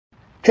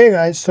Hey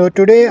guys, so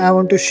today I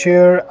want to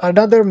share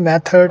another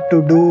method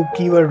to do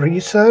keyword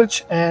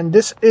research, and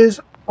this is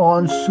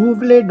on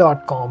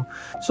Soovle.com.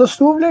 So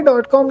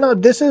Soovle.com, now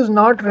this is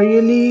not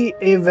really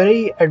a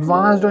very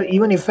advanced or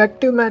even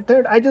effective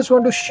method. I just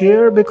want to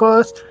share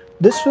because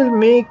this will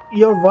make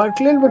your work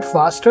a little bit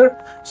faster.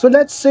 So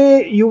let's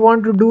say you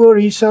want to do a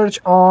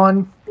research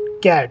on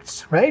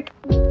cats, right?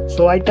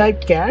 So I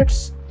type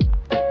cats.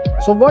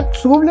 So what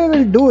Soovle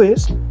will do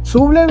is,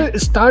 Soovle will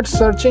start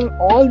searching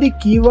all the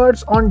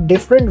keywords on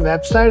different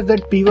websites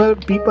that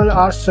people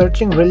are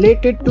searching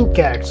related to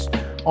cats,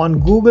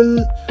 on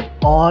Google,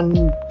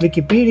 on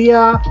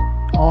Wikipedia,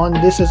 on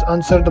this is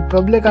Answer the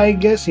Public, I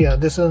guess. Yeah,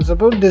 this is Answer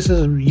Public, this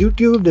is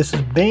YouTube, this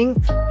is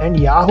Bing and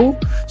Yahoo.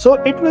 So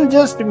it will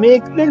just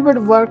make a little bit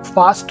of work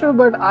faster,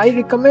 but I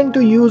recommend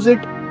to use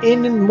it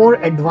in a more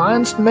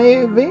advanced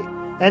way.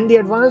 And the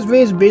advanced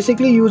way is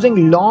basically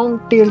using long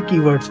tail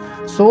keywords.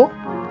 So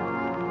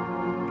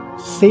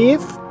save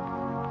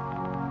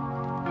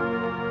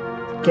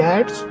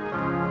cats,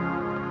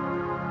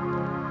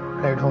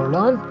 right, hold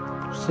on,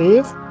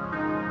 save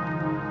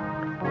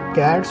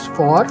cats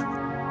for,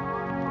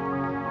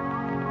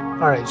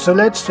 alright, so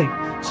let's see,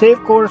 save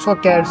course for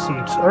cat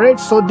seats.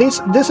 Alright, so this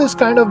is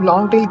kind of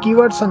long tail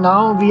keyword. So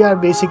now we are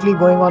basically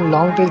going on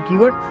long tail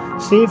keyword.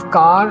 Save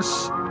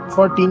cars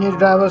for teenage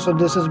drivers. So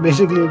this is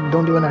basically,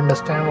 don't even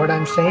understand what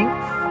I'm saying.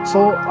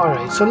 So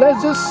alright, so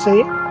let's just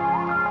say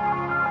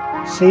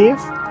save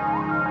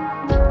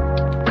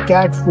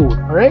cat food.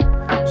 All right,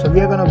 so we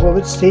are gonna go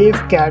with save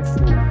cat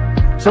food.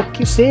 So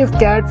save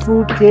cat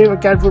food,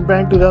 cat food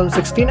brand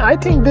 2016. I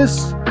think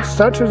this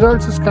search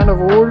results is kind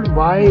of old.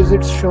 Why is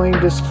it showing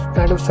this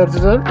kind of search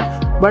result?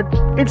 But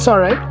it's all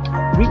right,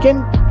 we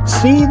can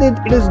see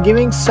that it is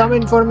giving some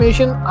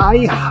information.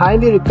 I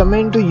highly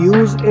recommend to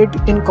use it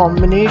in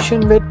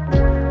combination with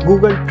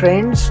Google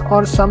Trends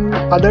or some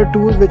other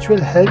tool which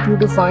will help you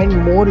to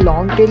find more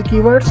long tail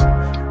keywords.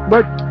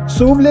 But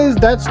Soovle is,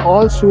 that's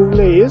all Soovle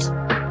is.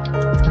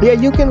 Yeah,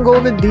 you can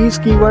go with these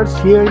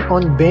keywords here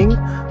on Bing,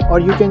 or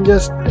you can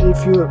just,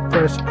 if you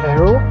press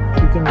arrow,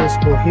 you can just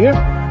go here,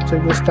 so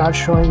it will start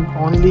showing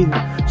only.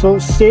 So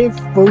save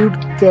food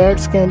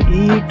cats can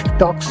eat,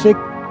 toxic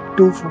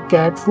to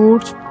cat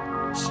foods,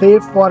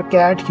 save for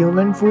cat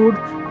human food,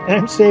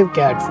 and save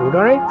cat food.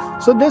 All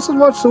right, so this is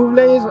what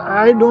Soovle is.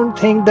 I don't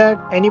think that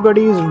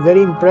anybody is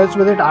very impressed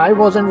with it. I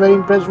wasn't very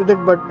impressed with it,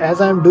 but as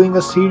I'm doing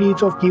a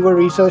series of keyword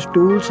research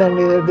tools, and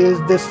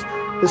there's this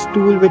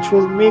tool which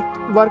will make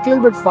work a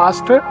little bit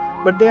faster,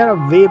 but there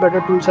are way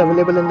better tools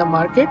available in the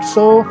market.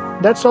 So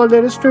that's all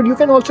there is to it. You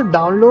can also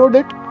download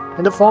it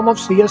in the form of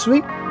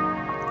CSV.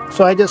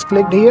 So I just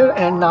clicked here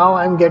and now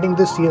I'm getting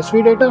this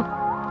CSV data.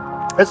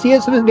 The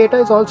CSV data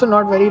is also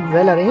not very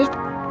well arranged.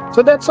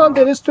 So that's all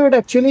there is to it.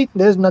 Actually,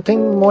 there's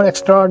nothing more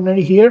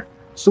extraordinary here.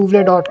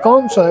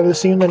 Soovle.com. So I will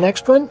see you in the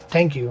next one.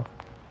 Thank you.